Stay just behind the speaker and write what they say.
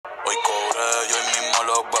yo hoy mismo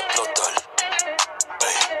lo voy a explotar.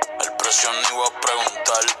 Ey, el precio ni voy a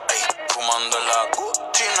preguntar. Ey, fumando en la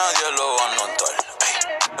Gucci nadie lo va a notar. Ey,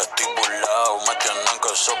 estoy burlado, me tienen que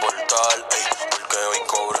soportar. Ey, porque hoy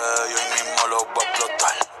cobré y hoy mismo lo voy a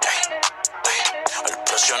explotar. Ey, ey, el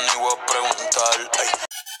precio ni voy a preguntar. Ey.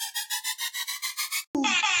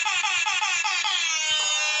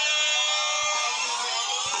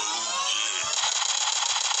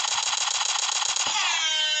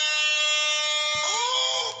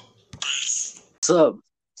 What's up?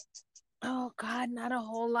 Oh God, not a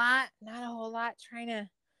whole lot. Trying to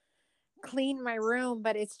clean my room,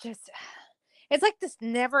 but it's like this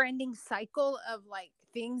never-ending cycle of like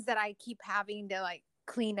things that I keep having to like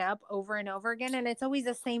clean up over and over again, and it's always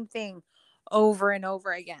the same thing over and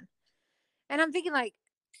over again. And I'm thinking like,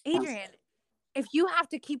 Adrian, if you have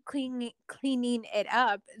to keep cleaning it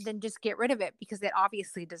up, then just get rid of it because it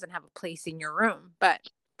obviously doesn't have a place in your room. But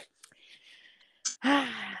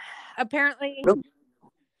apparently,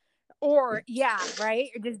 or yeah, right?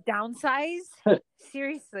 Or just downsize.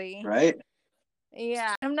 Seriously. Right?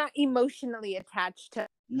 Yeah. I'm not emotionally attached to.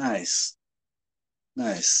 Nice.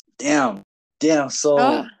 Damn.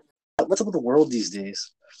 So, what's up with the world these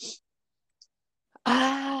days?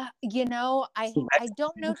 You know, I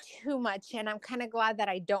don't know too much, and I'm kind of glad that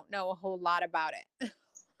I don't know a whole lot about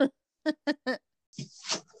it.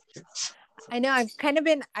 I know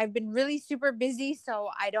I've been really super busy, so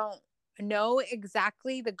I don't know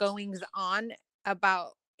exactly the goings on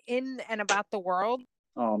in and about the world.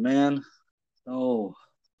 Oh man. Oh.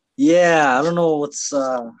 Yeah, I don't know what's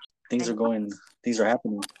things are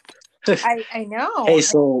happening. I know. Hey,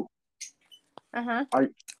 so Uh-huh.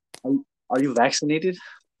 are you vaccinated?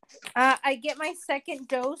 I get my second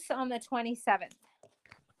dose on the 27th.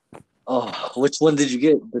 Oh, which one did you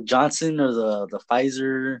get? The Johnson or the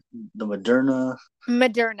Pfizer, the Moderna?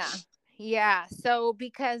 Moderna. Yeah. So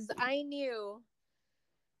because I knew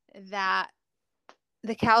that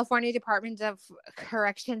the California Department of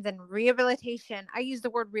Corrections and Rehabilitation, I use the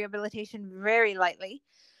word rehabilitation very lightly.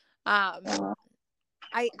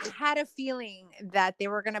 I had a feeling that they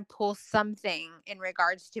were going to pull something in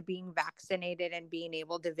regards to being vaccinated and being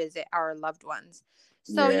able to visit our loved ones.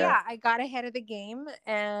 So yeah, I got ahead of the game,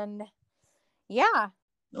 and yeah.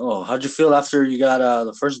 Oh, how'd you feel after you got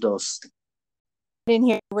the first dose? Didn't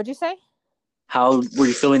hear. What'd you say? How were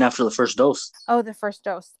you feeling after the first dose? Oh, the first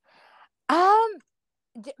dose.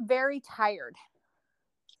 Very tired.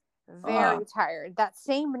 Very tired. That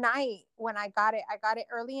same night when I got it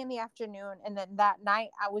early in the afternoon, and then that night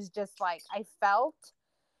I was just like, I felt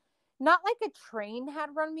not like a train had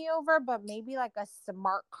run me over, but maybe like a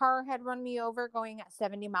smart car had run me over going at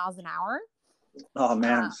 70 miles an hour. Oh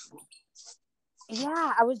man.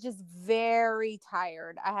 Yeah, I was just very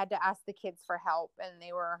tired. I had to ask the kids for help, and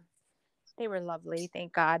they were lovely,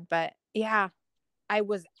 thank God. But yeah, I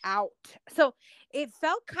was out. So it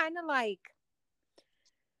felt kind of like,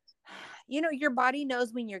 you know, your body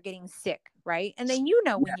knows when you're getting sick, right? And then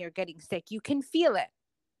when you're getting sick, you can feel it.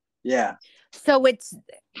 Yeah. So it's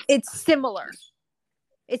similar.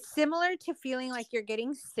 It's similar to feeling like you're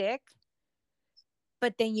getting sick,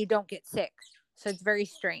 but then you don't get sick. So it's very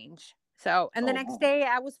strange. So, and the next day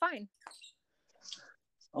I was fine.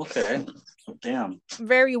 Okay. Damn.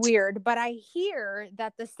 Very weird, but I hear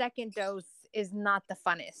that the second dose is not the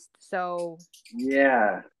funnest. So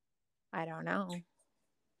yeah, I don't know.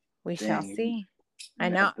 We shall see. I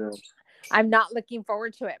know. Yeah. I'm not looking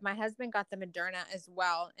forward to it. My husband got the Moderna as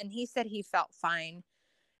well, and he said he felt fine.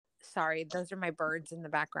 Sorry, those are my birds in the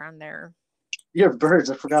background there. Your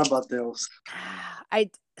birds, I forgot about those.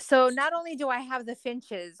 So not only do I have the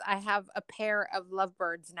finches, I have a pair of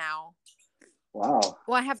lovebirds now. Wow.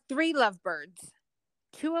 Well, I have 3 lovebirds.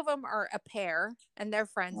 2 of them are a pair, and they're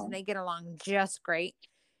friends, and they get along just great.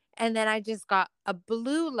 And then I just got a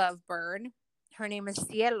blue lovebird. Her name is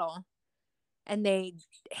Cielo, and they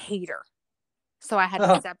hate her. So I had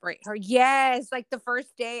to separate her. Yes, like the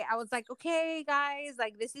first day, I was like, okay, guys,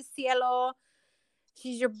 like this is Cielo.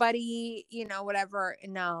 She's your buddy, you know, whatever.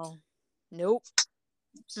 No. Nope.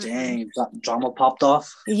 Dang, drama popped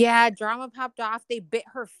off? Yeah, drama popped off. They bit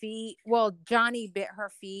her feet. Well, Johnny bit her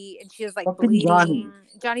feet, and she was like Fucking bleeding.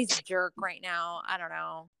 Johnny's a jerk right now. I don't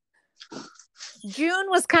know. June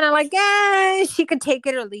was kind of like, she could take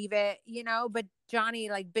it or leave it, you know, but Johnny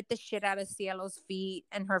like bit the shit out of Cielo's feet,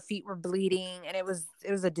 and her feet were bleeding, and it was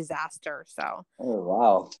a disaster. So oh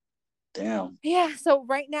wow, damn. Yeah, so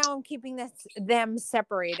right now I'm keeping them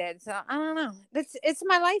separated. So I don't know. It's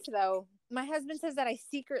my life though. My husband says that I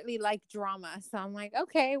secretly like drama, so I'm like,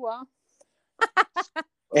 okay, well.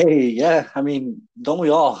 Hey, yeah. I mean, don't we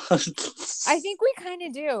all? I think we kind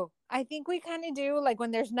of do. I think we kind of do. Like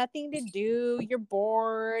when there's nothing to do, you're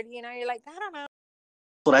bored, you're like, I don't know.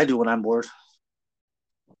 What I do when I'm bored.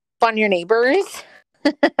 On your neighbors.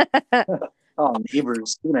 Oh,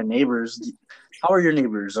 neighbors. Speaking of neighbors, how are your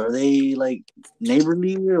neighbors? Are they like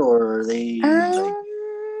neighborly or are they like Um,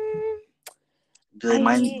 do they I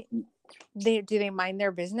mind? mean, do they mind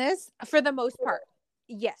their business? For the most part,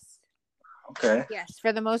 yes. Okay. Yes,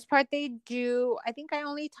 for the most part they do. I think I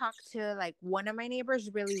only talk to like one of my neighbors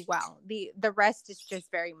really well. The rest is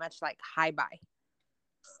just very much like hi bye.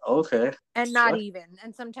 Okay. And not Lucky. even,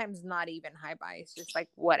 and sometimes not even hi bye. It's just like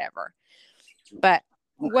whatever. But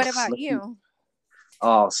what about Lucky. you?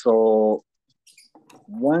 Oh, so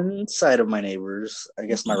one side of my neighbors, I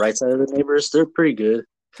guess my right side of the neighbors, they're pretty good.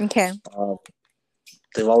 Okay. Uh,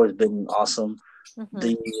 they've always been awesome. Hmm.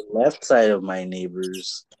 The left side of my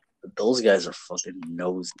neighbors, those guys are fucking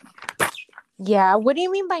nosy. Yeah. What do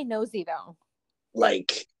you mean by nosy though?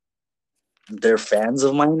 Like they're fans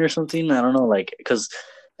of mine or something. I don't know, like because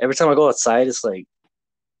every time I go outside, it's like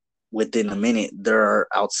within a minute they're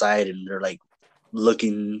outside and they're like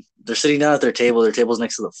looking. They're sitting down at their table. Their table's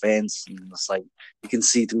next to the fence, and it's like you can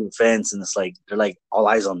see through the fence, and it's like they're like all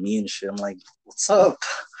eyes on me and shit. I'm like, what's up?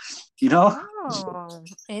 You know? Oh,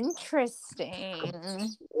 interesting.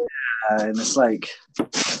 And it's like,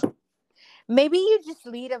 Maybe you just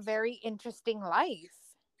lead a very interesting life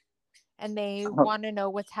and they want to know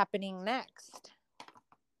what's happening next.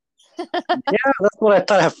 yeah, that's what I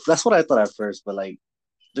thought. That's what I thought at first, but like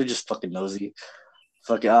they're just fucking nosy.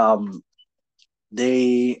 Fuck.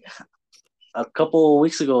 They a couple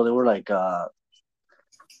weeks ago they were like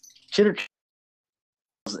chitter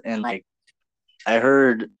and like I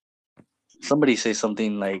heard somebody say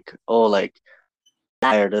something like, "Oh, like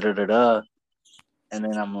or da da da da," and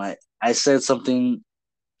then I'm like, I said something,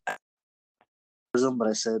 but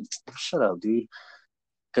I said, "Shut up, dude,"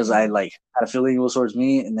 because I like had a feeling it was towards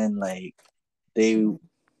me, and then like they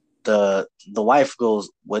the wife goes,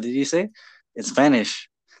 "What did you say?" In Spanish.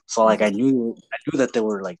 So like I knew that they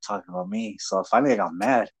were like talking about me. So finally I got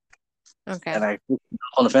mad Okay. and I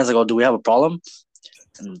on the fence. I go, "Do we have a problem?"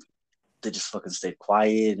 And they just fucking stayed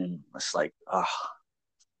quiet and it's like, ah,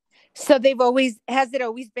 So has it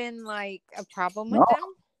always been like a problem with no,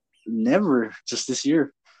 them? never. Just this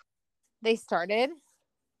year. They started?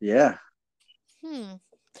 Yeah. Hmm.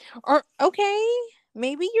 Or okay,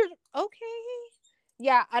 maybe you're okay.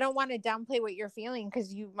 Yeah, I don't want to downplay what you're feeling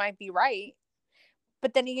because you might be right.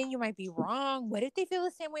 But then again, you might be wrong. What if they feel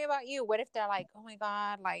the same way about you? What if they're like, oh my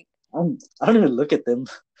God, I don't even look at them.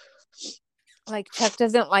 like Chuck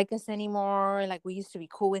doesn't like us anymore. Like we used to be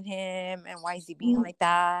cool with him. And why is he being like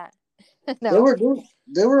that? They No. were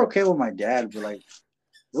they were okay with my dad, but like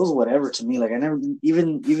it was whatever to me. Like I never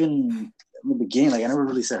even in the beginning, like I never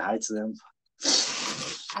really said hi to them.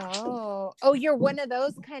 Oh, you're one of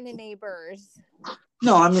those kind of neighbors.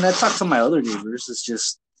 No, I mean I talk to my other neighbors. It's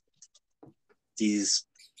just these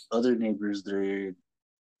other neighbors, they're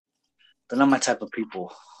not my type of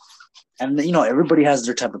people. And everybody has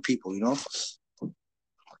their type of people,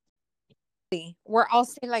 Where I'll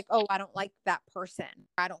say like, oh, I don't like that person.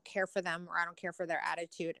 I don't care for them or I don't care for their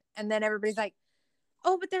attitude. And then everybody's like,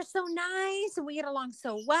 oh, but they're so nice and we get along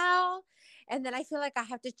so well. And then I feel like I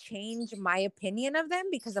have to change my opinion of them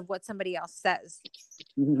because of what somebody else says.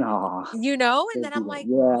 No. And then I'm like,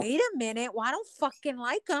 Yeah. wait a minute. Well, I don't fucking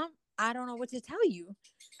like them. I don't know what to tell you.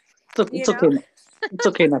 It's okay. It's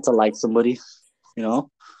okay not to like somebody,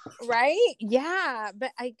 Right? Yeah.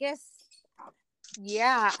 But I guess,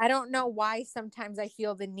 yeah, I don't know why sometimes I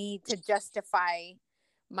feel the need to justify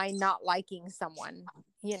my not liking someone.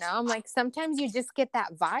 I'm like, sometimes you just get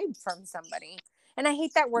that vibe from somebody. And I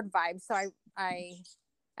hate that word vibe. So I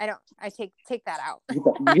take that out. You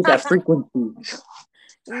get that frequency.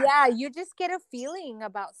 Yeah, you just get a feeling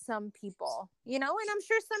about some people, and I'm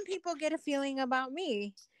sure some people get a feeling about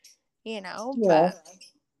me, Yeah. but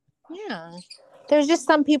yeah, there's just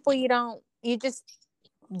some people you just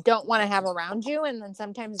don't want to have around you. And then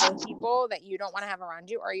sometimes those people that you don't want to have around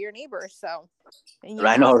you are your neighbors. So,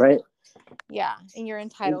 I know, right? Yeah. And you're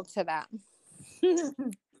entitled to that.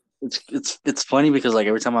 It's funny because like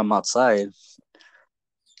every time I'm outside,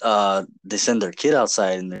 they send their kid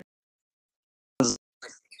outside and they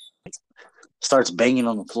starts banging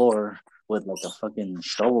on the floor with like a fucking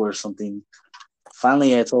shovel or something.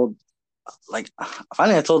 Finally, I told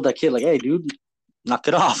that kid like, hey, dude, knock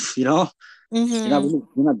it off. Mm-hmm.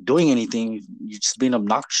 You're not doing anything. You're just being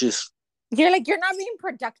obnoxious. You're not being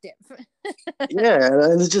productive. Yeah,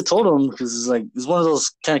 I just told him because it's one of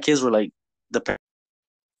those kind of kids where like the parent,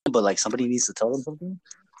 but like somebody needs to tell them something.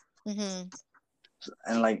 Mm-hmm.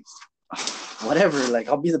 And like, whatever. Like,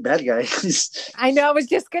 I'll be the bad guy. I know. I was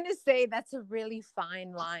just gonna say that's a really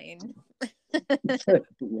fine line.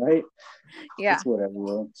 Right? Yeah. It's whatever.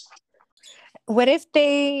 Bro. What if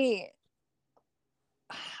they?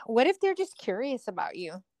 What if they're just curious about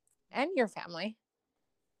you and your family?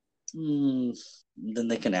 Then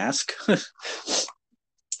they can ask.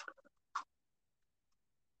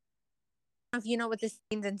 If you know what this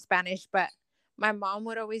means in Spanish, but my mom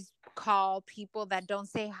would always call people that don't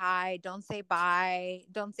say hi, don't say bye,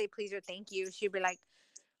 don't say please or thank you. She'd be like,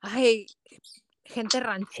 "Hey, gente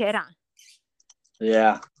ranchera."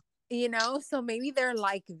 Yeah. You know, so maybe they're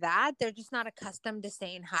like that. They're just not accustomed to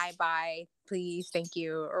saying hi, bye, please, thank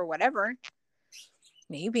you, or whatever.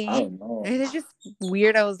 Maybe. I don't know. They're just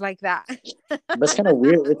weirdos like that. But it's kind of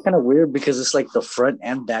weird. It's kind of weird because it's like the front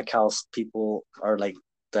and back house people are like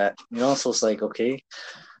that. You know, so it's like, okay,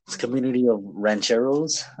 it's a community of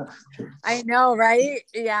rancheros. I know, right?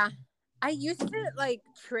 Yeah. I used to like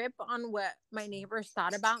trip on what my neighbors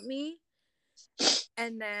thought about me,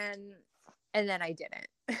 and then I didn't.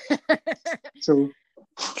 True.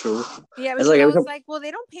 Yeah, It's because like I every was time. like, well,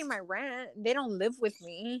 they don't pay my rent. They don't live with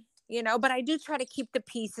me, you know, but I do try to keep the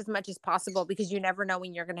peace as much as possible because you never know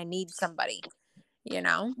when you're going to need somebody, you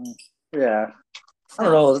know? Yeah. I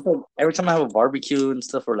don't know. It's like every time I have a barbecue and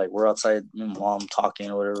stuff, or like we're outside, my mom talking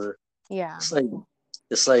or whatever. Yeah. It's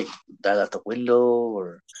like that at the window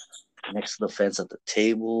or next to the fence at the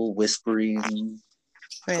table, whispering,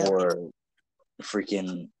 Really? or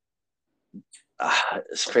freaking.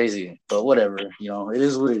 It's crazy, but whatever. You know, it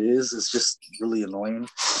is what it is. It's just really annoying.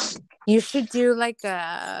 You should do like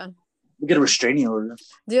a We get a restraining order.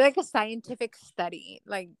 scientific study,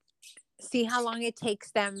 like see how long it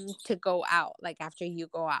takes them to go out, like after you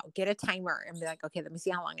go out. Get a timer and be like, okay, let me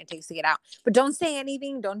see how long it takes to get out. But don't say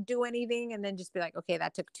anything, don't do anything, and then just be like, okay,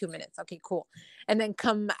 that took 2 minutes. Okay, cool. And then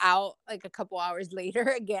come out like a couple hours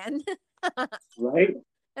later again. Right?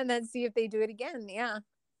 And then see if they do it again. Yeah.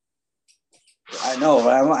 I know.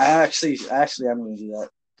 I actually I'm gonna do that.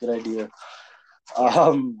 Good idea.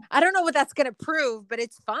 Yeah. I don't know what that's gonna prove, but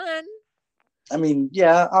it's fun. I mean,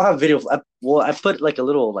 yeah, I'll have video. I put like a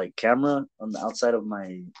little like camera on the outside of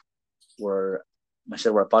my where I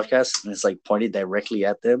podcast, and it's like pointed directly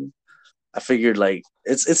at them. I figured like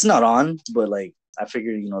it's not on, but like I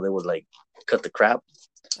figured they would like cut the crap,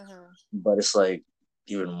 but it's like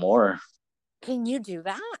even more. Can you do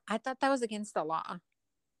that? I thought that was against the law.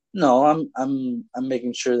 No, I'm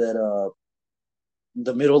making sure that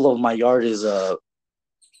the middle of my yard is what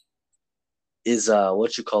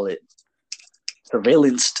you call it,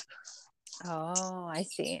 surveillanced. Oh, I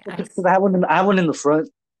see. I have one in the front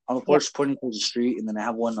on the porch pointing towards the street, and then I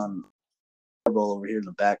have one on over here in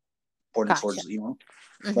the back pointing towards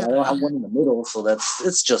But I don't have one in the middle, so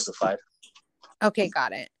it's justified. Okay,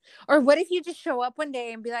 got it. Or what if you just show up one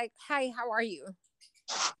day and be like, "Hi, how are you?"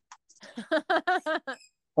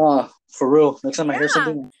 For real. Next time I hear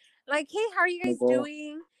something, like, "Hey, how are you guys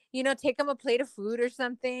doing?" You know, take them a plate of food or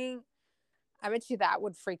something. I bet you that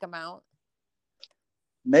would freak them out.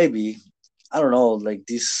 Maybe. I don't know. Like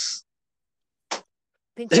these. I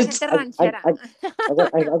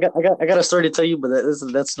got a story to tell you, but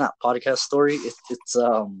that's not podcast story. It's because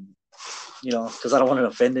I don't want to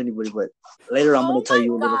offend anybody. But later I'm going to tell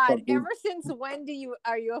you. Oh my God! Ever since when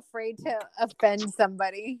are you afraid to offend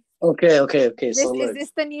somebody? Okay. Is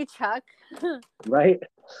this the new Chuck? Right?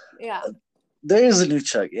 Yeah. There is a new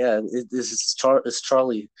Chuck. Yeah, it's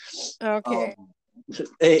Charlie. Okay.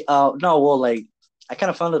 Hey, no, well, like I kind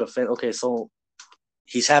of found it offensive. Okay, so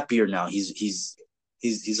he's happier now. He's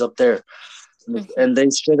up there, and they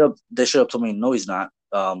straight up told me no, he's not.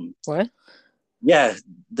 What? Yeah,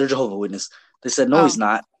 they're Jehovah's Witness. They said no, he's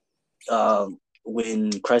not.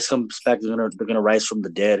 When Christ comes back, they're gonna rise from the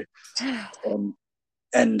dead,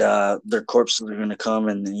 and their corpses are gonna come,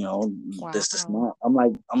 and this and that. I'm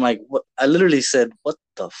like, what? I literally said, what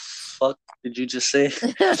the fuck did you just say?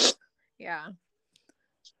 Yeah.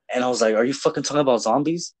 And I was like, are you fucking talking about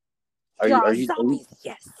zombies? Are you zombies?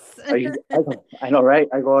 Yes. I know, right?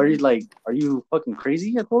 I go, are you fucking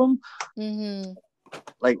crazy? I told him. Mm-hmm.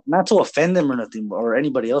 Like, not to offend them or nothing, or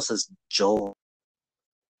anybody else as Joe.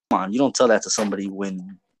 Come on, you don't tell that to somebody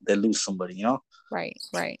when they lose somebody, you know? Right.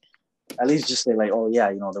 At least just say like, oh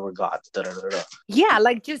yeah, they were gods. Yeah,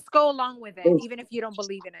 like just go along with it, even if you don't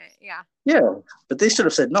believe in it. Yeah. Yeah, but they should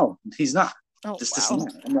have said no, he's not. Oh, this wow. and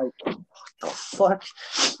that. I'm like, what the fuck?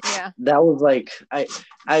 Yeah. That was like I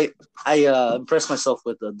impressed myself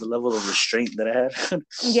with the level of restraint that I had.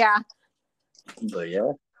 Yeah. But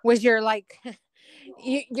yeah. Was your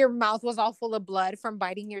Your mouth was all full of blood from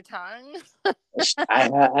biting your tongue.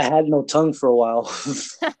 I had no tongue for a while.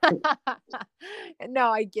 No,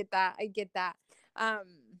 I get that. Um,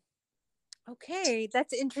 okay,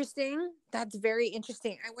 that's interesting. That's very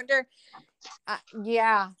interesting. I wonder.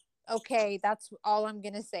 Yeah. Okay, that's all I'm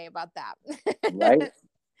gonna say about that. Right?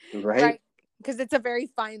 Right? Right, because it's a very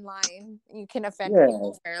fine line. You can offend Yeah.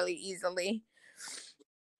 people fairly easily.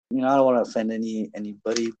 I don't want to offend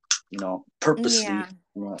anybody, purposely, Yeah.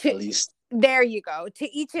 at least. There you go. To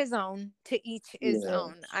each his own. To each his Yeah.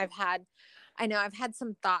 own. I've had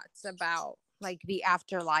some thoughts about like the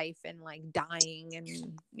afterlife and like dying and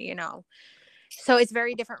so it's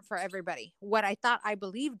very different for everybody. What I thought I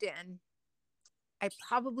believed in, I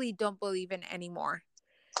probably don't believe in anymore.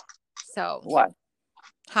 So, Why?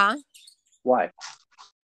 huh? Why?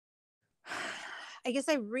 I guess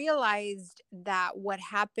I realized that what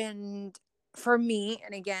happened for me,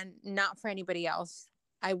 and again, not for anybody else,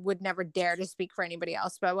 I would never dare to speak for anybody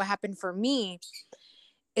else, but what happened for me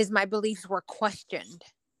is my beliefs were questioned.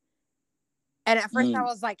 And at first I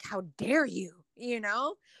was like, how dare you,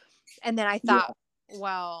 And then I thought,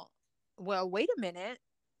 well, wait a minute.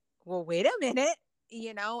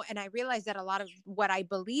 And I realized that a lot of what I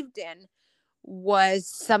believed in was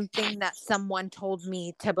something that someone told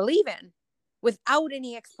me to believe in without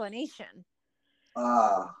any explanation.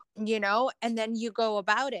 And then you go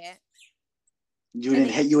about it. You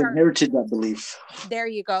inherited that belief. There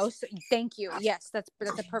you go. So, thank you. Yes, that's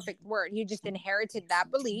a perfect word. You just inherited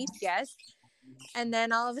that belief. Yes. And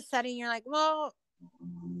then all of a sudden you're like, well,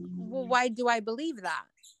 why do I believe that?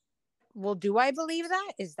 Well, do I believe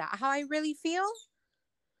that? Is that how I really feel?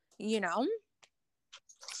 Yeah.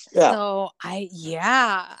 So I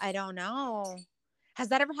don't know. Has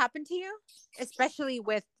that ever happened to you? Especially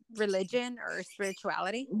with religion or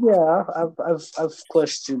spirituality? Yeah, I've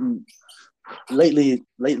questioned lately.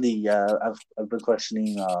 I've been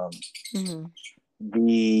questioning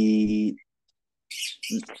the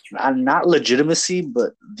not legitimacy,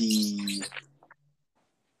 but the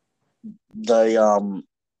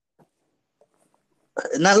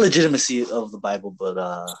not legitimacy of the Bible, but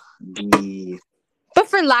the. But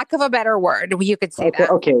for lack of a better word, you could say that.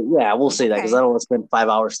 Okay, yeah, we'll say that because I don't want to spend 5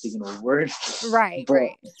 hours thinking of a word. Right, but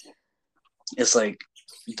right. It's like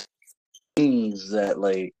things that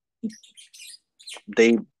like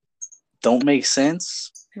they don't make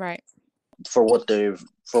sense, right, for what they're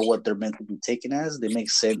meant to be taken as. They make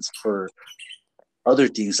sense for other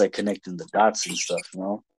things like connecting the dots and stuff,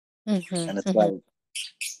 And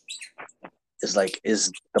it's like,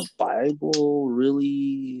 is the Bible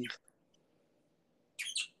really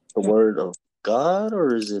the word of God,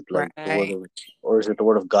 or is it like the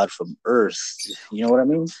word of God from earth? You know what I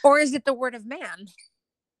mean? Or is it the word of man?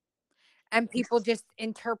 And people just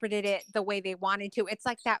interpreted it the way they wanted to. It's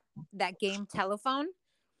like that game Telephone.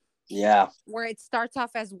 Yeah. Where it starts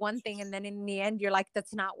off as one thing and then in the end you're like,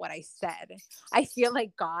 that's not what I said. I feel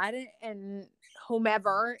like God and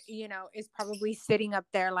whomever, is probably sitting up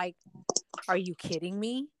there like, are you kidding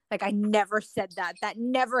me? Like, I never said that. That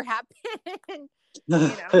never happened.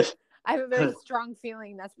 I have a very strong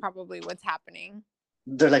feeling that's probably what's happening.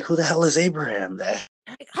 They're like, who the hell is Abraham? I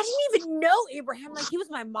didn't even know Abraham. Like, he was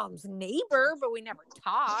my mom's neighbor, but we never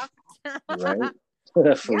talked. Right?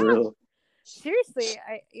 For real. Seriously.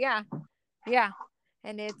 Yeah.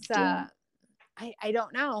 And it's, I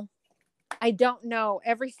don't know. I don't know.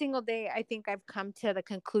 Every single day, I think I've come to the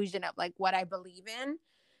conclusion of like what I believe in.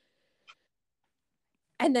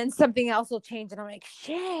 And then something else will change and I'm like,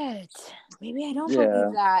 shit, maybe I don't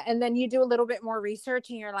believe that. And then you do a little bit more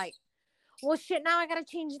research and you're like, well, shit, now I got to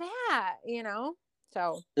change that,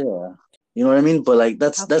 So. Yeah. You know what I mean? But like,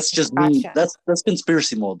 that's just me. That's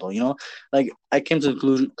conspiracy mode though, like I came to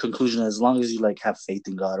the conclusion, as long as you like have faith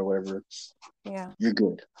in God or whatever, you're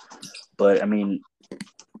good. But I mean,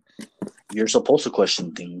 you're supposed to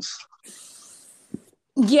question things.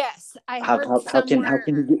 Yes. How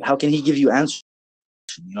can he give you answers?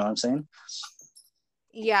 You know what I'm saying?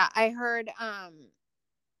 Yeah, I heard I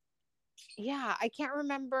can't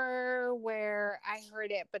remember where I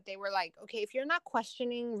heard it, but they were like, okay, if you're not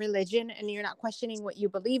questioning religion and you're not questioning what you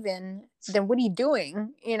believe in, then what are you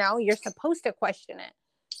doing? You're supposed to question it.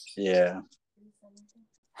 Yeah.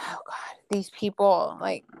 Oh God, these people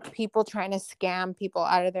trying to scam people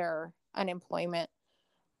out of their unemployment.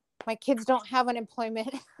 My kids don't have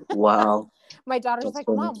unemployment. Wow. My daughter's like,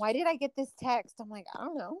 Mom, why did I get this text? I'm like, I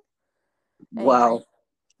don't know. Wow. Anyway.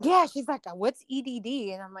 Yeah, she's like, what's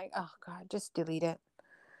EDD? And I'm like, oh God, just delete it.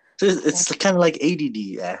 It's kind of like ADD,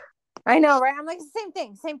 yeah. I know, right? I'm like, same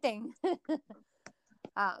thing.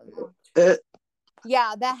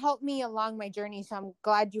 Yeah, that helped me along my journey. So I'm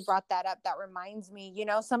glad you brought that up. That reminds me,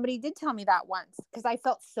 somebody did tell me that once because I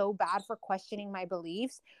felt so bad for questioning my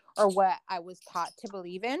beliefs or what I was taught to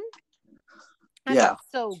believe in. I Yeah. felt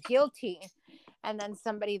so guilty. And then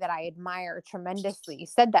somebody that I admire tremendously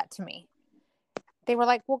said that to me. They were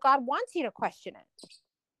like, well, God wants you to question it.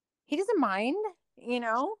 He doesn't mind, He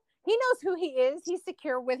knows who he is. He's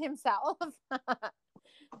secure with himself.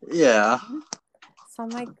 Yeah. So I'm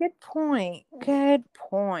like, good point. Good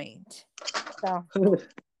point. So who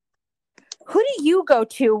do you go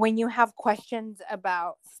to when you have questions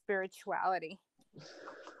about spirituality?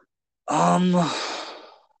 Or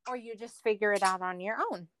you just figure it out on your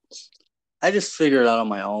own? I just figure it out on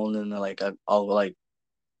my own, and then like I'll like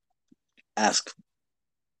ask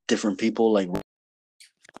different people. Like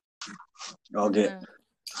I'll get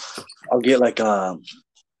like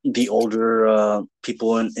the older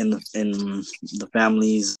people in the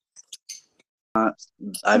families.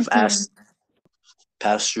 I've asked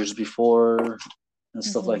pastors before and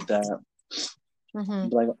stuff like that.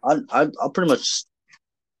 Like I'll pretty much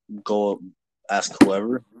go ask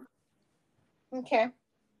whoever. Okay.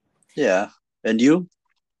 Yeah. And you?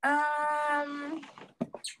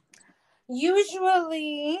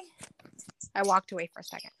 Usually I walked away for a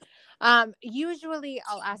second. Usually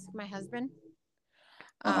I'll ask my husband.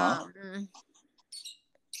 But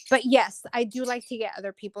yes, I do like to get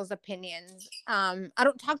other people's opinions. I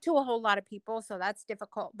don't talk to a whole lot of people, so that's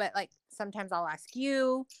difficult. But like sometimes I'll ask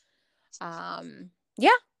you.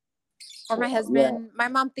 Yeah. Or my husband. My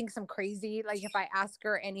mom thinks I'm crazy. Like if I ask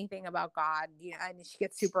her anything about God, and she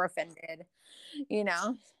gets super offended.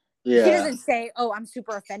 Yeah. She doesn't say, "Oh, I'm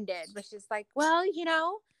super offended," but she's like, "Well,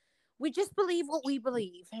 we just believe what we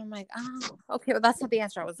believe." And I'm like, "Oh, okay. Well, that's not the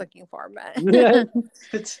answer I was looking for." But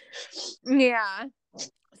yeah.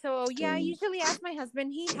 So yeah, I usually ask my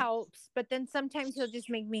husband. He helps, but then sometimes he'll just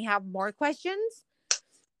make me have more questions,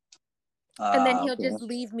 and then he'll just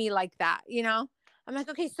leave me like that. I'm like,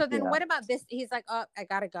 okay, so then what about this? He's like, oh, I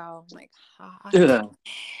gotta go. I'm like, oh,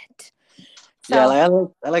 so, yeah, like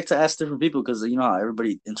I like to ask different people because how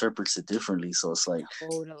everybody interprets it differently. So it's like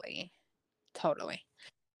totally.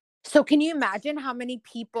 So can you imagine how many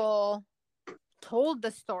people told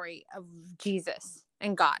the story of Jesus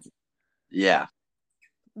and God? Yeah.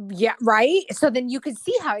 Yeah, right? So then you could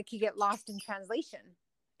see how it could get lost in translation.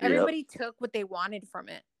 Everybody took what they wanted from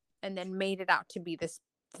it and then made it out to be this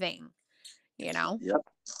thing, Yep.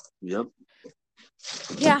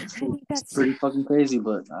 Yeah, I think that's pretty fucking crazy,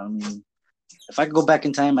 but I mean, if I could go back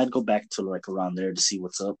in time, I'd go back to like around there to see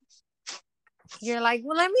what's up. You're like,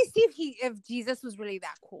 well, let me see if Jesus was really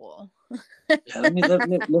that cool. Yeah, let me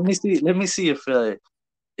see if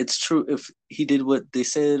it's true, if he did what they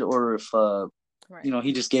said, or if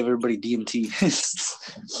he just gave everybody DMT.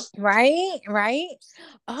 Right.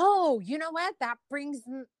 Oh, you know what? That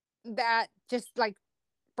just like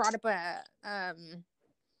brought up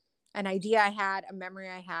an idea I had, a memory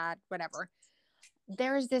I had, whatever.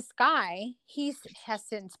 There's this guy, he has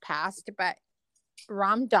since passed, but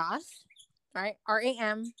Ram Dass, right?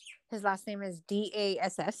 RAM, his last name is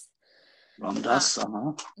DASS. Ram Dass,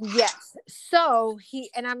 Yes. So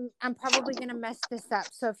and I'm probably gonna mess this up.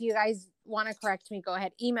 So if you guys want to correct me, go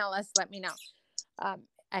ahead, email us, let me know.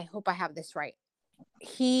 I hope I have this right.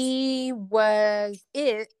 He was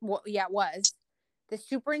the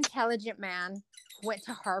super intelligent man, went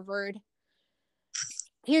to Harvard.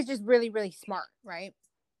 He was just really, really smart, right?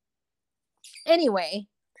 Anyway,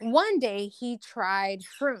 one day he tried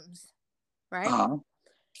shrooms, right?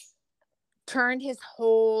 Turned his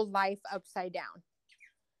whole life upside down.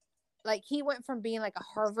 Like he went from being like a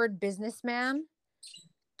Harvard businessman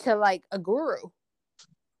to like a guru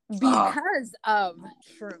because of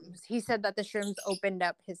shrooms. He said that the shrooms opened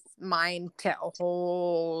up his mind to a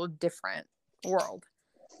whole different world.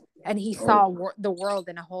 And he saw the world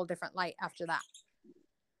in a whole different light after that.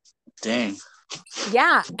 Dang.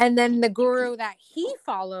 Yeah. And then the guru that he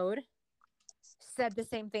followed said the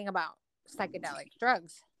same thing about psychedelic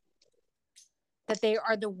drugs. That they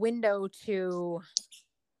are the window to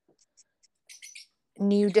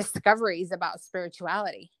new discoveries about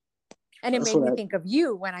spirituality. And it made me think of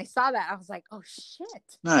you when I saw that. I was like, oh, shit.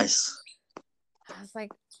 Nice. I was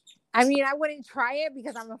like, I mean, I wouldn't try it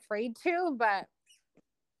because I'm afraid to, but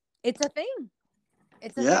it's a thing.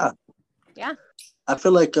 It's a thing. Yeah. I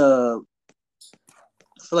feel like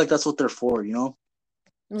that's what they're for,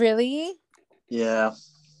 Really? Yeah.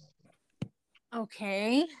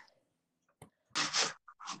 Okay.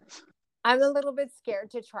 I'm a little bit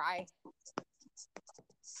scared to try.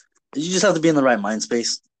 You just have to be in the right mind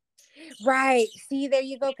space. Right. See, there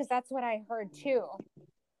you go, because that's what I heard too.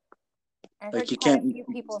 I heard Like you quite a can't few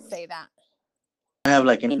people say that. have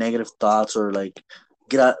like any negative thoughts or like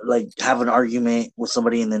get out, like have an argument with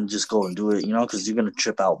somebody and then just go and do it, you know, because you're gonna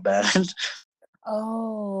trip out bad.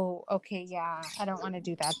 Oh, okay, yeah. I don't want to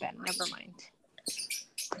do that then. Never mind.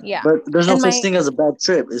 Yeah. But there's no And such my thing as a bad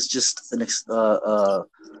trip. It's just an yeah,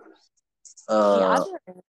 uh.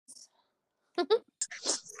 there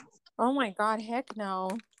is. Oh my God, heck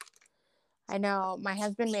no. I know my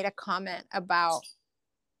husband made a comment about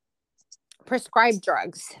prescribed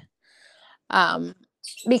drugs. Um,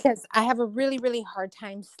 because I have a really, really hard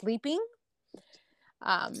time sleeping.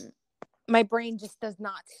 Um, my brain just does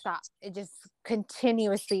not stop. It just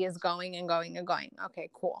continuously is going and going and going. Okay,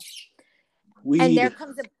 cool. And there Weed.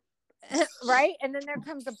 comes a right, and then there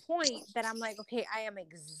comes a point that I'm like, okay, I am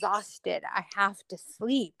exhausted. I have to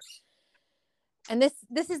sleep. And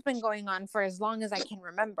this has been going on for as long as I can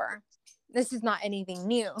remember. This is not anything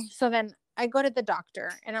new. So then I go to the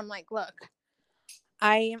doctor and I'm like, look,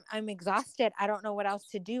 I'm exhausted. I don't know what else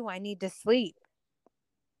to do. I need to sleep.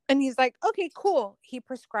 And he's like, okay, cool. He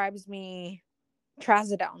prescribes me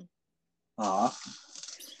trazodone.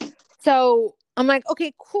 So I'm like,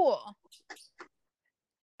 okay, cool.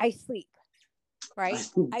 I sleep, right?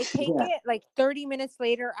 I take Yeah. it like 30 minutes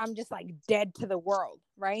later, I'm just like dead to the world,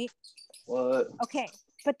 right? What? Okay.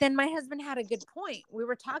 But then my husband had a good point. We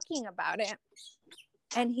were talking about it.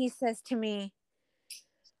 And he says to me,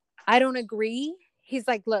 I don't agree. He's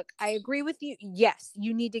like, look, I agree with you. Yes,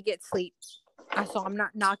 you need to get sleep. So I'm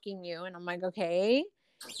not knocking you. And I'm like, okay.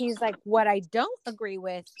 He's like, what I don't agree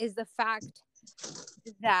with is the fact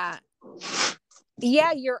that,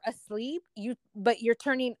 yeah, you're asleep, but you're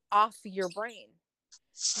turning off your brain.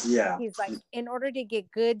 Yeah. He's like, in order to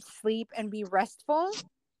get good sleep and be restful,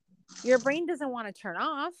 your brain doesn't want to turn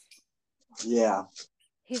off. Yeah.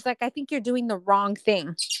 He's like, I think you're doing the wrong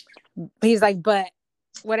thing. He's like, but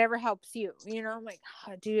whatever helps you, you know. I'm like,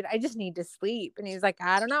 oh, dude, I just need to sleep. And he's like,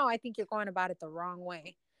 I don't know, I think you're going about it the wrong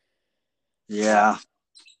way. Yeah.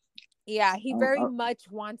 Yeah, he very much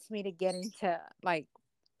wants me to get into like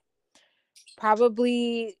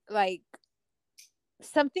probably like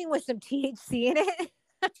something with some THC in it.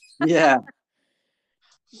 Yeah.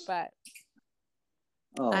 But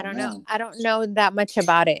I don't know. I don't know that much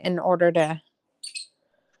about it in order to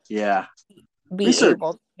be research.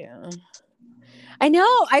 able to. I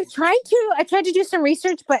know. I tried to do some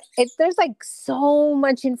research, but there's like so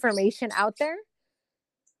much information out there.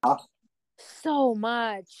 So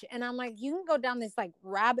much. And I'm like, you can go down this like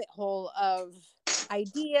rabbit hole of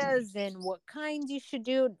ideas and what kinds you should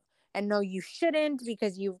do. And no, you shouldn't,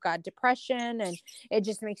 because you've got depression and it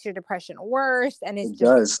just makes your depression worse. And it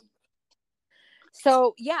does.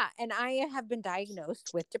 So yeah, and I have been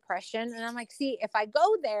diagnosed with depression, and I'm like, see, if I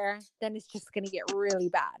go there, then it's just gonna get really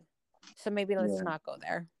bad. So maybe let's not go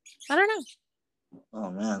there. I don't know.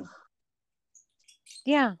 Oh man.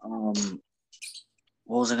 Yeah. What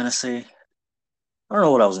was I gonna say? I don't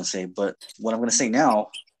know what I was gonna say, but what I'm gonna say now.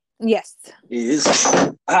 Yes. Is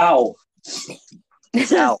ow.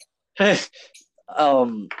 It's ow.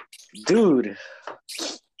 Dude.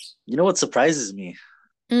 You know what surprises me?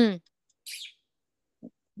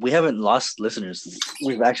 We haven't lost listeners.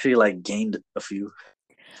 We've actually like gained a few.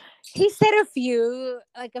 He said a few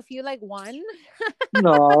like one.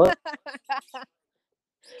 No.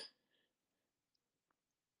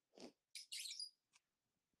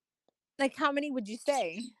 Like how many would you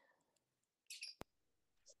say?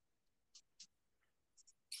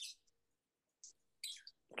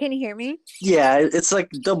 Can you hear me? Yeah, it's like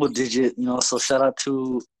double digit, you know, so shout out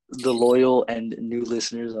to the loyal and new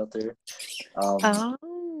listeners out there.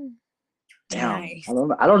 Damn. Nice.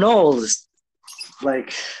 I don't know. Like,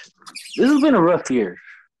 this has been a rough year.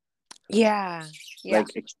 Yeah.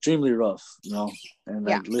 Like extremely rough, you know. And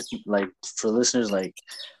like for listeners, like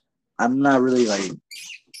I'm not really like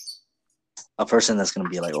a person that's gonna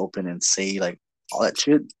be like open and say like all that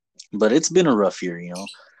shit. But it's been a rough year, you know.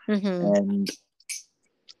 Mm-hmm. And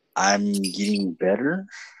I'm getting better.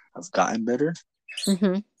 I've gotten better.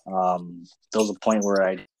 Mm-hmm. There was a point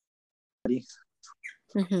where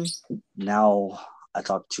now I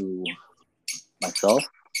talk to myself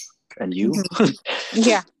and you.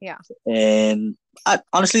 Yeah. And I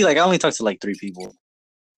honestly, like, I only talk to like 3 people.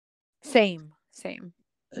 Same.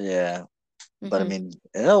 Yeah. But I mean,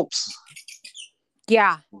 it helps.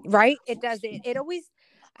 Yeah, right? It does. It always,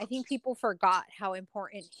 I think people forgot how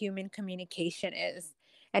important human communication is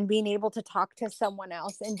and being able to talk to someone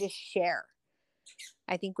else and just share.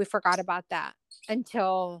 I think we forgot about that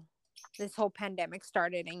until this whole pandemic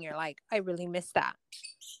started, and you're like, I really miss that.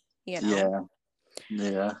 You know?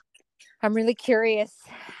 Yeah. I'm really curious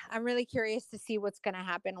I'm really curious to see what's going to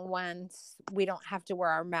happen once we don't have to wear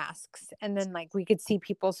our masks, and then like we could see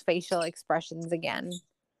people's facial expressions again.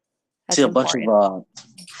 That's See a bunch important.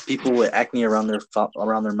 of people with acne around their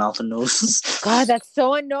mouth and nose. God, that's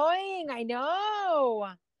so annoying. I know.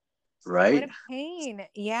 Right? What a pain.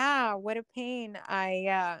 Yeah, what a pain.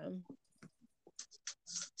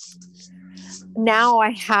 Now I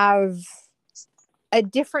have a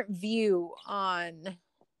different view on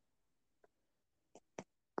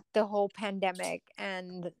the whole pandemic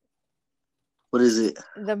and What is it?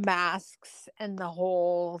 the masks and the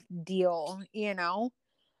whole deal, you know?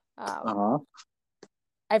 Uh-huh.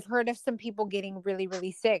 I've heard of some people getting really,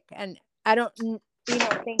 really sick, and I don't,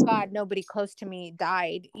 thank God nobody close to me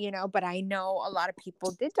died, but I know a lot of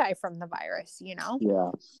people did die from the virus,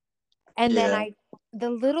 Yeah. And Yeah. then the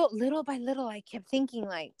little by little, I kept thinking,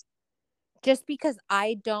 like, just because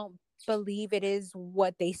I don't believe it is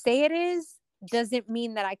what they say it is, doesn't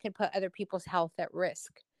mean that I could put other people's health at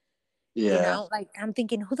risk. Yeah. Like, I'm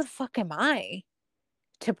thinking, who the fuck am I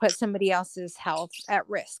to put somebody else's health at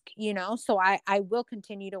risk, So I will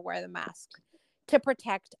continue to wear the mask to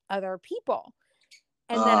protect other people.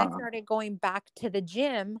 And then I started going back to the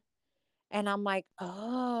gym, and I'm like,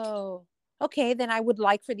 oh, okay, then I would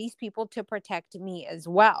like for these people to protect me as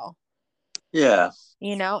well. Yeah.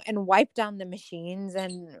 And wipe down the machines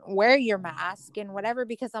and wear your mask and whatever,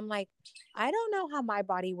 because I'm like, I don't know how my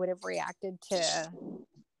body would have reacted to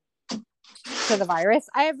the virus.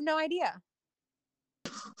 I have no idea.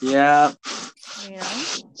 Yeah.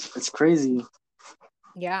 It's crazy.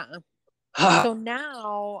 Yeah. So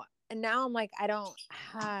now I'm like, I don't,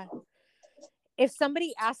 if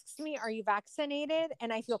somebody asks me, are you vaccinated?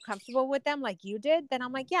 And I feel comfortable with them like you did, then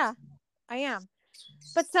I'm like, yeah, I am.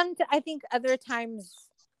 But I think other times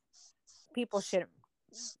people should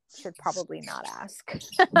probably not ask.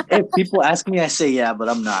 If people ask me, I say yeah, but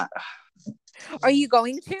I'm not. Are you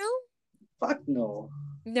going to? Fuck no.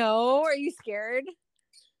 No? Are you scared?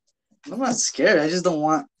 I'm not scared. I just don't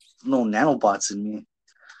want no nanobots in me.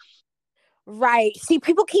 Right. See,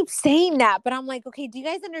 people keep saying that, but I'm like, okay, do you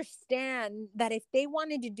guys understand that if they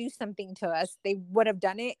wanted to do something to us, they would have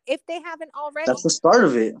done it? If they haven't already. That's the start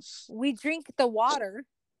of it. We drink the water.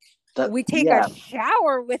 We take a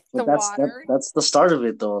shower with the water. That's the start of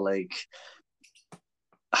it, though. Like,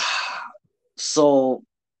 so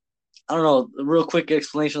I don't know. A real quick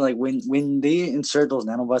explanation: like when they insert those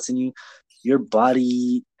nanobots in you, your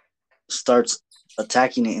body starts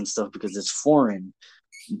attacking it and stuff because it's foreign.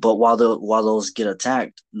 But while those get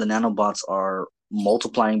attacked, the nanobots are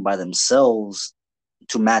multiplying by themselves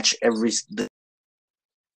to match every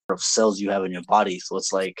of cells you have in your body. So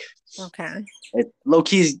it's like, okay, it low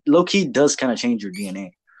key does kind of change your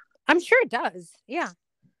DNA. I'm sure it does. Yeah,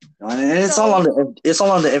 and it's all on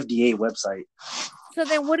the FDA website. So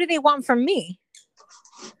then, what do they want from me?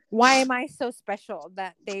 Why am I so special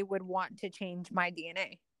that they would want to change my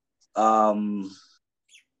DNA?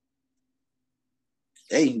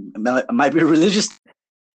 Hey, it might be religious.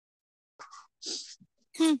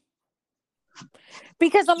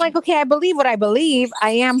 Because I'm like, okay, I believe what I believe. I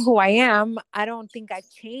am who I am. I don't think I've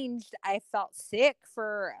changed. I felt sick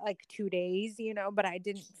for like 2 days, but I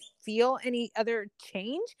didn't feel any other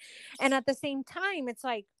change. And at the same time, it's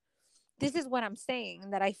like, this is what I'm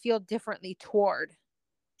saying, that I feel differently toward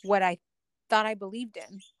what I thought I believed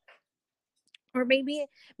in. Or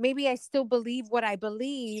maybe I still believe what I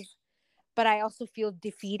believe, but I also feel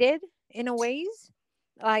defeated in a ways.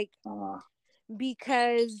 Like,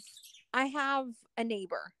 because I have a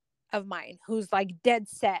neighbor of mine who's like dead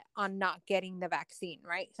set on not getting the vaccine,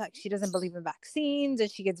 right? Like, she doesn't believe in vaccines and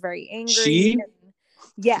she gets very angry.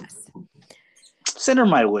 Yes. Send her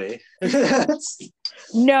my way.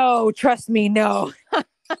 No, trust me, no.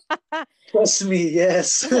 Trust me,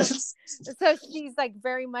 yes. So she's like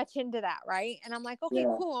very much into that, right? And I'm like, okay,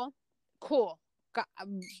 yeah. Cool.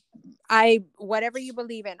 Whatever you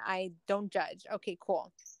believe in, I don't judge. Okay,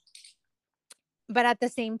 cool. But at the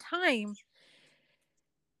same time,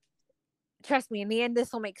 trust me, in the end,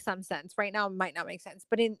 this will make some sense. Right now, it might not make sense,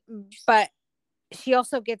 but she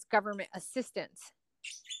also gets government assistance.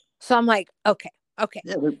 So I'm like, okay.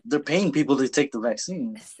 Yeah, they're paying people to take the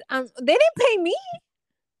vaccine. They didn't pay me.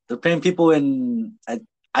 They're paying people in,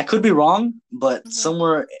 I could be wrong, but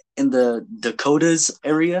somewhere in the Dakotas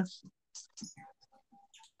area.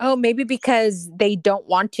 Oh, maybe because they don't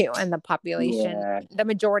want to, and the population, the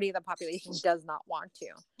majority of the population does not want to.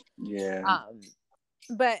 Yeah.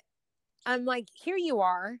 But I'm like, here you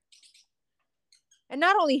are. And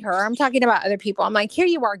not only her, I'm talking about other people. I'm like, here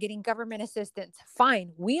you are getting government assistance.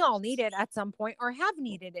 Fine. We all need it at some point, or have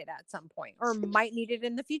needed it at some point, or might need it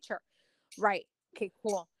in the future. Right. Okay,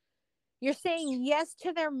 cool. You're saying yes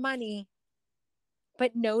to their money,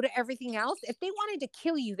 but no to everything else. If they wanted to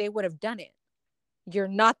kill you, they would have done it. You're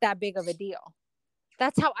not that big of a deal.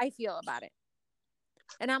 That's how I feel about it.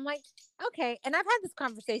 And I'm like, okay. And I've had this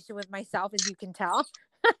conversation with myself, as you can tell.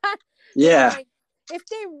 Yeah. Like, if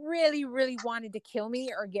they really, really wanted to kill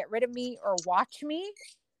me or get rid of me or watch me,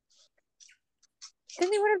 then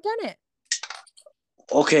they would have done it.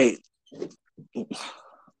 Okay.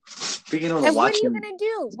 Speaking of and watching, what are you going to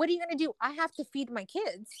do? What are you going to do? I have to feed my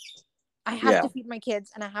kids. I have to feed my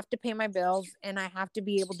kids, and I have to pay my bills, and I have to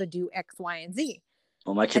be able to do X, Y, and Z.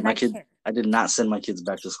 Well, I did not send my kids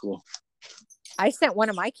back to school. I sent one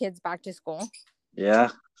of my kids back to school. Yeah.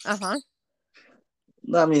 Uh-huh.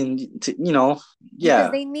 I mean, yeah.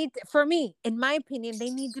 Because they need, for me, in my opinion, they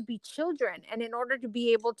need to be children. And in order to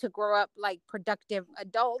be able to grow up like productive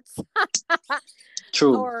adults,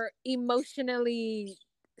 True, or emotionally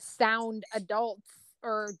sound adults,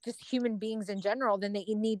 or just human beings in general, then they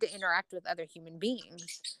need to interact with other human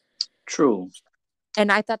beings. True.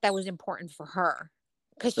 And I thought that was important for her.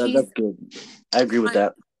 Because that's good. I agree with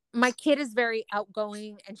that. My kid is very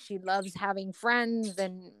outgoing, and she loves having friends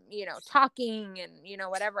and, talking and,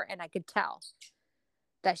 whatever. And I could tell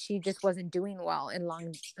that she just wasn't doing well in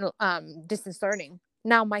long distance learning.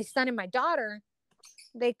 Now, my son and my daughter,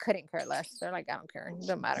 they couldn't care less. They're like, I don't care. It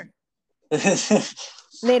doesn't matter.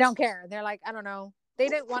 They don't care. They're like, I don't know. They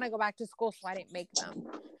didn't want to go back to school, so I didn't make them.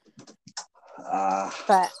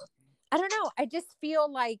 But I don't know. I just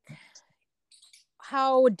feel like,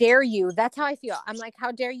 how dare you? That's how I feel. I'm like,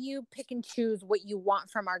 how dare you pick and choose what you want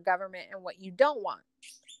from our government and what you don't want?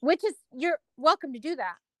 Which is, you're welcome to do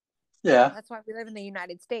that. Yeah. That's why we live in the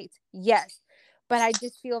United States. Yes. But I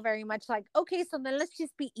just feel very much like, okay, so then let's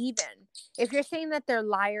just be even. If you're saying that they're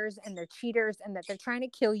liars and they're cheaters and that they're trying to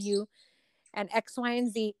kill you and X, Y, and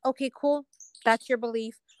Z, okay, cool. That's your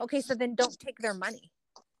belief. Okay, so then don't take their money.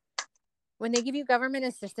 When they give you government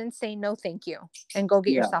assistance, say no thank you and go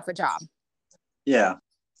get yourself a job. Yeah.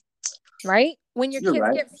 Right? When your kids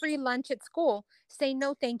get free lunch at school, say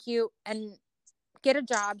no thank you and get a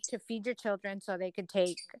job to feed your children so they could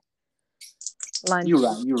take lunch. You're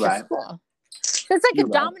right. School. So it's like a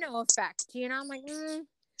domino effect, I'm like,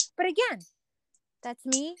 But again, that's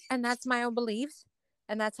me and that's my own beliefs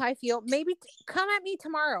and that's how I feel. Maybe come at me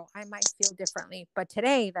tomorrow. I might feel differently, but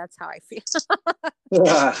today that's how I feel.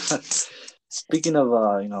 Speaking of,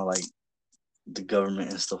 like the government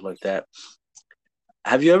and stuff like that,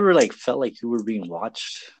 have you ever felt like you were being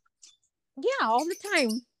watched? Yeah, all the time.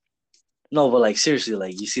 No, but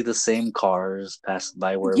seriously, you see the same cars pass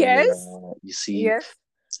by where you see. Yes.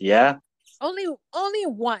 Yeah. Only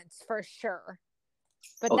once for sure.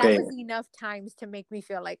 But that was enough times to make me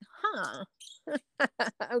feel like,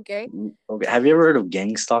 Okay. Okay. Have you ever heard of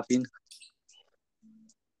gang stalking?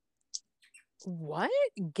 What?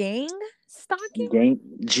 Gang stalking?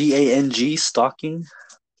 GANG stalking?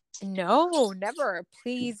 No, never.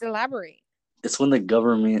 Please elaborate. It's when the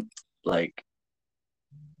government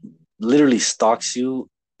literally stalks you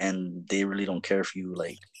and they really don't care if you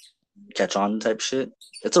catch on type shit.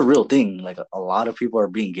 It's a real thing. A lot of people are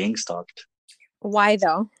being gang stalked. Why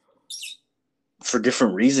though? For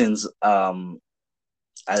different reasons.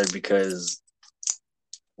 Either because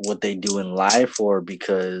what they do in life or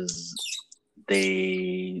because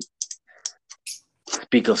they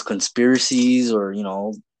speak of conspiracies or,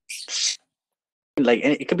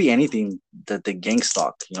 it could be anything that the gang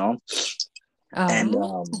stalk, And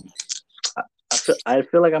I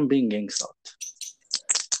feel like I'm being gang stalked.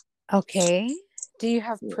 Okay. Do you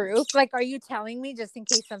have proof? Are you telling me just in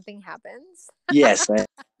case something happens? Yes. I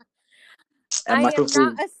am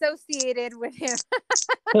not associated with him.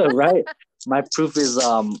 Right. My proof is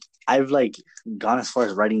I've gone as far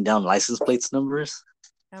as writing down license plates numbers.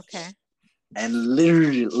 Okay. And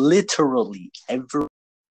literally everywhere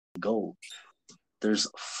I go, there's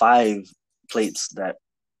 5 plates that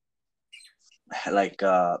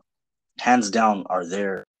hands down are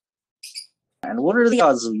there. And what are the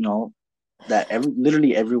odds, that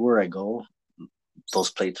literally everywhere I go,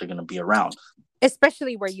 those plates are gonna be around.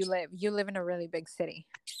 Especially where you live. You live in a really big city.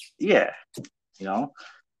 Yeah.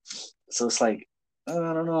 So it's I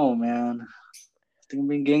don't know, man. I think I'm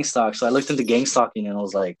being gang stalked. So I looked into gang stalking and I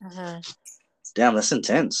was like, damn, that's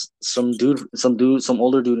intense. Some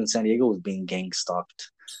older dude in San Diego was being gang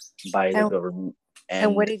stalked by the government.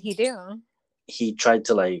 And what did he do? He tried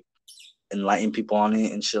to enlighten people on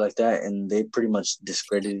it and shit like that, and they pretty much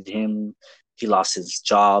discredited him. He lost his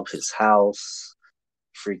job, his house.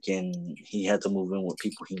 Freaking, he had to move in with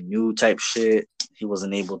people he knew type shit. He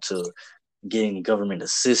wasn't able to get any government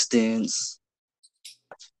assistance.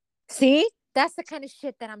 See, That's the kind of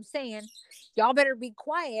shit that I'm saying. Y'all better be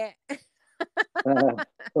quiet.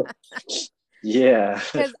 Yeah.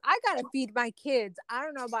 Because I gotta feed my kids. I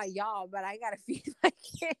don't know about y'all, but I gotta feed my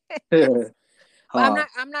kids. But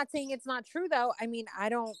I'm not saying it's not true though. I mean, I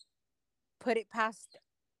don't put it past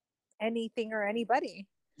anything or anybody.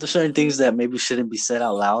 There's certain things that maybe shouldn't be said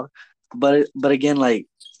out loud. But again, like,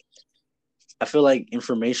 I feel like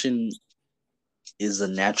information is a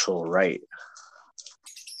natural right.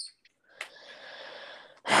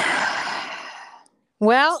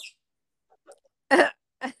 Well,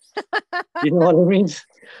 You know what I mean?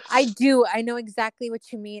 I do. I know exactly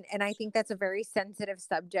what you mean. And I think that's a very sensitive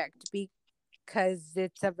subject because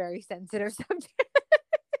it's a very sensitive subject.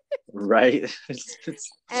 Right.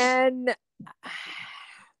 And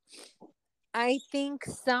I think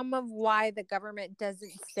some of why the government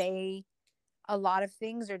doesn't say a lot of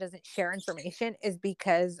things or doesn't share information is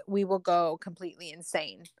because we will go completely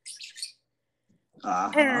insane.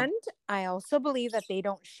 And I also believe that they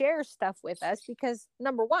don't share stuff with us because,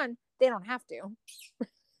 number one, they don't have to.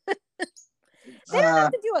 They don't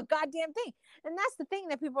have to do a goddamn thing. And that's the thing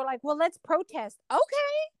that people are like, well, let's protest.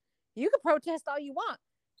 Okay, you can protest all you want.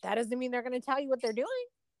 That doesn't mean they're going to tell you what they're doing.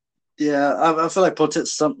 Yeah, I feel like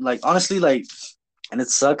protests, honestly, like, and it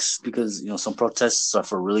sucks because, some protests are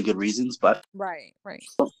for really good reasons, but right,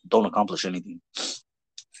 don't accomplish anything.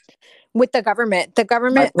 With the government,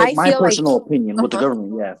 my personal opinion with the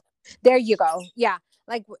government, yeah. There you go. Yeah,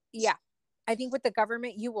 I think with the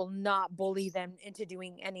government, you will not bully them into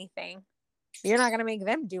doing anything. You're not gonna make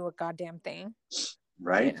them do a goddamn thing,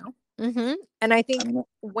 right? And I think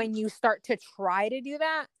when you start to try to do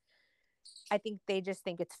that, I think they just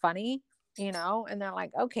think it's funny, and they're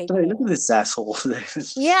like, okay, cool. Look at this asshole.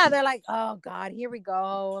 Yeah, they're like, oh god, here we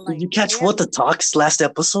go. Like, did you catch what the talks last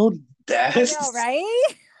episode? I know,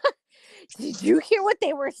 right? Did you hear what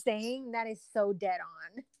they were saying? That is so dead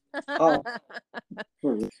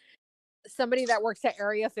on. Somebody that works at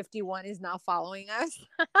Area 51 is not following us.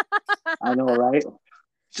 I know, right?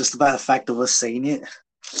 Just by the fact of us saying it.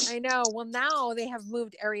 I know. Well, now they have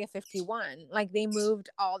moved Area 51. Like, they moved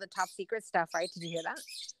all the top secret stuff, right? Did you hear that?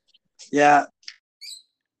 Yeah.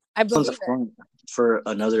 I believe it. For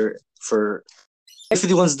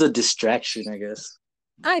 51's the distraction, I guess.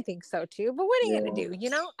 I think so too. But what are you going to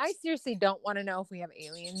do? I seriously don't want to know if we have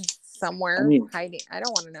aliens somewhere hiding. I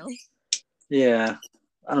don't want to know. Yeah.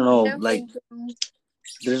 I don't know. Like,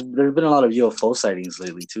 there's been a lot of UFO sightings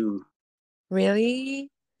lately too.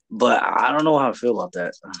 Really? But I don't know how I feel about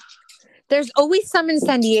that. There's always some in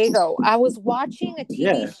San Diego. I was watching a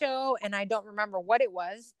TV show and I don't remember what it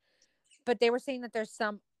was, but they were saying that there's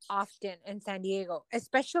some often in San Diego,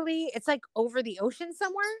 especially it's like over the ocean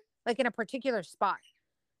somewhere, like in a particular spot.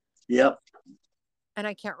 Yep. And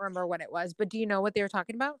I can't remember what it was, but do you know what they were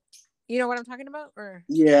talking about? You know what I'm talking about? Or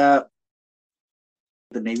yeah,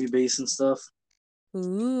 the Navy base and stuff.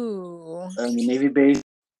 Ooh. The Navy base.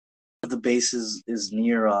 The base is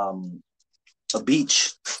near a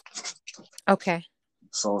beach. Okay.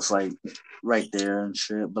 So it's like right there and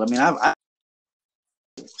shit. But I mean,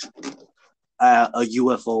 a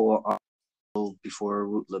UFO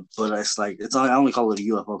before, but it's like I only call it a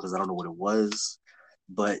UFO because I don't know what it was.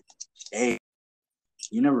 But hey,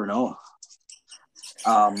 you never know.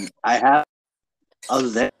 I have other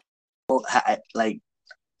than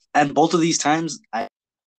and both of these times and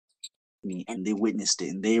they witnessed it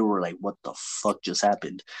and they were like, what the fuck just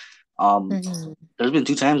happened? There's been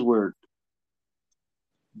 2 times where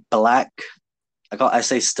I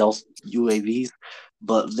say stealth UAVs,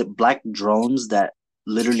 but the black drones that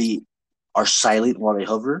literally are silent while they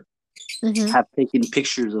hover have taken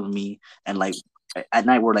pictures of me, and like at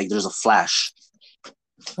night where like there's a flash.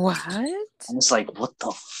 What? And it's like, what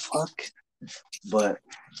the fuck? But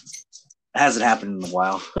it hasn't happened in a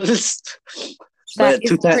while. But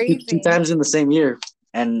two times in the same year,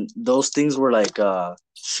 and those things were like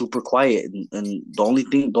super quiet, and the only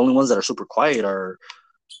ones that are super quiet are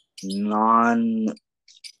non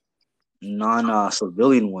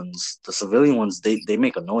civilian ones. The civilian ones, they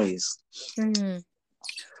make a noise.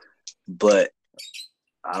 But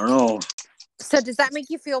I don't know. So does that make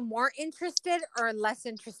you feel more interested or less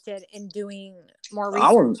interested in doing more research?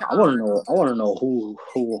 I want to know who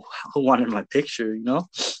wanted my picture,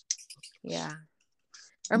 Yeah.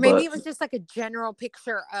 Or maybe it was just like a general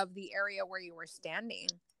picture of the area where you were standing.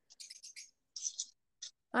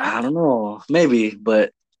 I don't know. Maybe,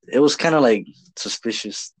 but it was kind of like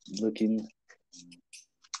suspicious looking.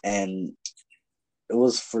 And it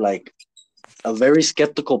was for like a very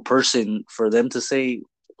skeptical person for them to say,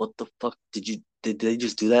 what the fuck did they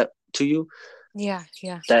just do that to you? Yeah.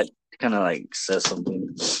 That kind of like says something.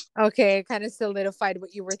 Okay, it kind of solidified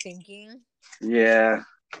what you were thinking. Yeah.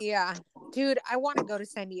 Yeah, dude, I want to go to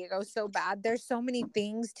San Diego so bad. There's so many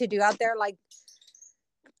things to do out there, like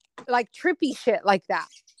trippy shit like that.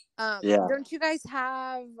 Yeah. Don't you guys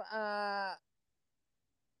have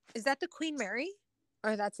is that the Queen Mary?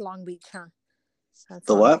 Or that's Long Beach, huh? That's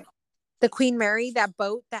The Long what? Beach. The Queen Mary, that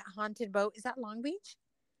boat, that haunted boat. Is that Long Beach?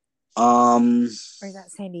 Um, Or is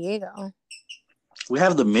that San Diego? we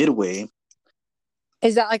have the Midway.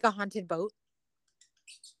 Is that like a haunted boat?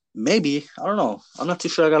 Maybe. I don't know. I'm not too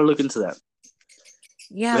sure. I gotta look into that.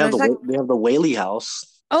 Yeah, We have there's like. we have the Whaley House.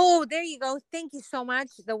 Oh, there you go. Thank you so much.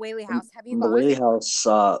 The Whaley House. Have you And gone? the Whaley House,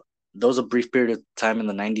 there was a brief period of time in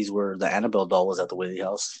the 90s where the Annabelle doll was at the Whaley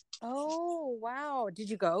House. Oh, wow. Did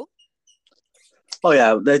you go? Oh,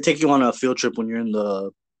 yeah. They take you on a field trip when you're in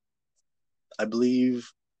the, I believe,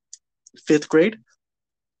 5th grade.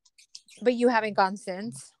 But you haven't gone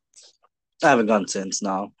since? I haven't gone since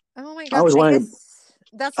now. Oh, my I God. always wanted,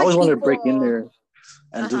 That's I like always wanted to break in people. there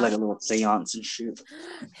and do like a little seance and shit.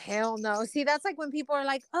 Hell no. See, that's like when people are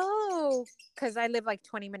like, oh, because I live like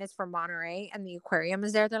 20 minutes from Monterey and the aquarium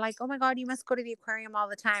is there. They're like, oh my God, you must go to the aquarium all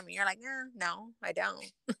the time. And you're like, no, I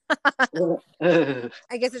don't.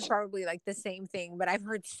 I guess it's probably like the same thing, but I've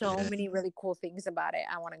heard so many really cool things about it.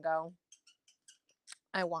 I want to go.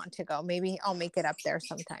 I want to go. Maybe I'll make it up there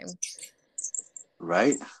sometime.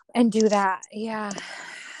 Right? And do that. Yeah.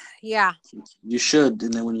 Yeah. You should.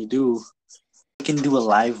 And then when you do, you can do a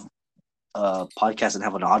live podcast and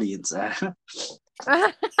have an audience.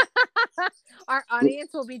 Our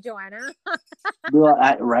audience will be Joanna.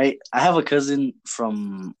 Right? I have a cousin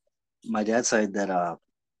from my dad's side that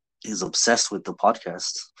is obsessed with the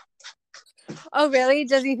podcast. Oh, really?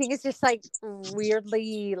 Does he think it's just like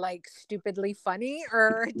weirdly, like stupidly funny,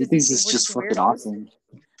 or He does thinks he it's think we're just just fucking weirdos? awesome.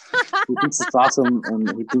 He thinks it's awesome,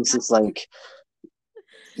 and he thinks it's like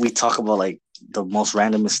we talk about like the most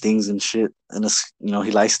randomest things and shit, and it's,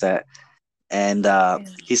 he likes that. And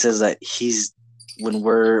he says that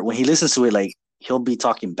when he listens to it, like he'll be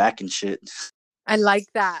talking back and shit. I like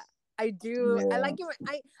that. I do. I Yeah. like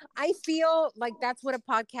it. I feel like that's what a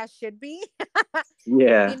podcast should be.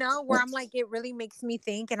 Yeah. Where I'm like, it really makes me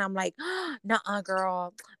think, and I'm like, nuh-uh,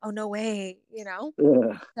 girl. Oh, no way. Yeah.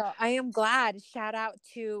 So I am glad. Shout out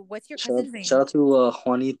to, what's your cousin's name? Shout out to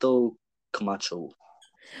Juanito Camacho.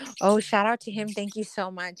 Oh, shout out to him. Thank you so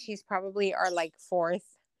much. He's probably our like 4th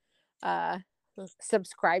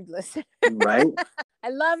subscribed listener. Right? I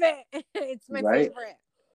love it. It's my favorite.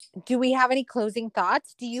 Do we have any closing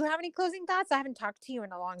thoughts? Do you have any closing thoughts? I haven't talked to you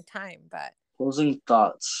in a long time, but closing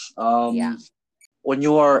thoughts. Yeah. When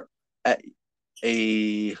you are at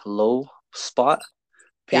a low spot,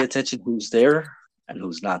 pay Yeah. attention who's there and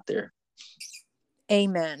who's not there.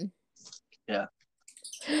 Amen. Yeah.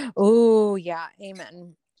 Oh, yeah.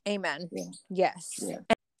 Amen. Amen. Yeah. Yes. Yeah.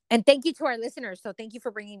 And thank you to our listeners. So thank you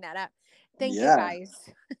for bringing that up. Thank you, guys.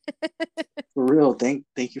 For real. Thank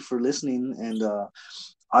you for listening. And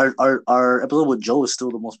our episode with Joe is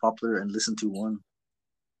still the most popular and listened to one.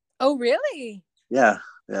 Oh, really? Yeah.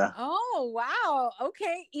 Yeah. Oh, wow.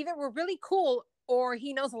 Okay. Either we're really cool or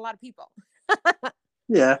he knows a lot of people.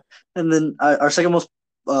 Yeah. And then our second most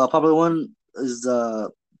popular one is the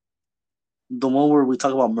one where we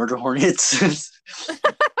talk about murder hornets.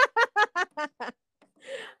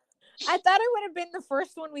 I thought it would have been the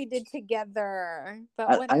first one we did together.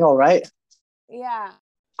 But I know, right? Yeah.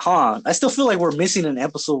 Huh. I still feel like we're missing an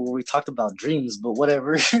episode where we talked about dreams, but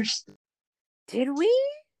whatever. Did we?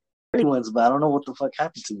 Ones, but I don't know what the fuck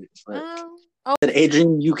happened to it. But Oh.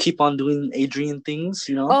 Adrian, you keep on doing Adrian things,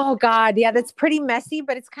 Oh, God. Yeah, that's pretty messy,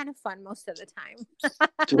 but it's kind of fun most of the time.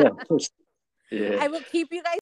 Yeah. I will keep you guys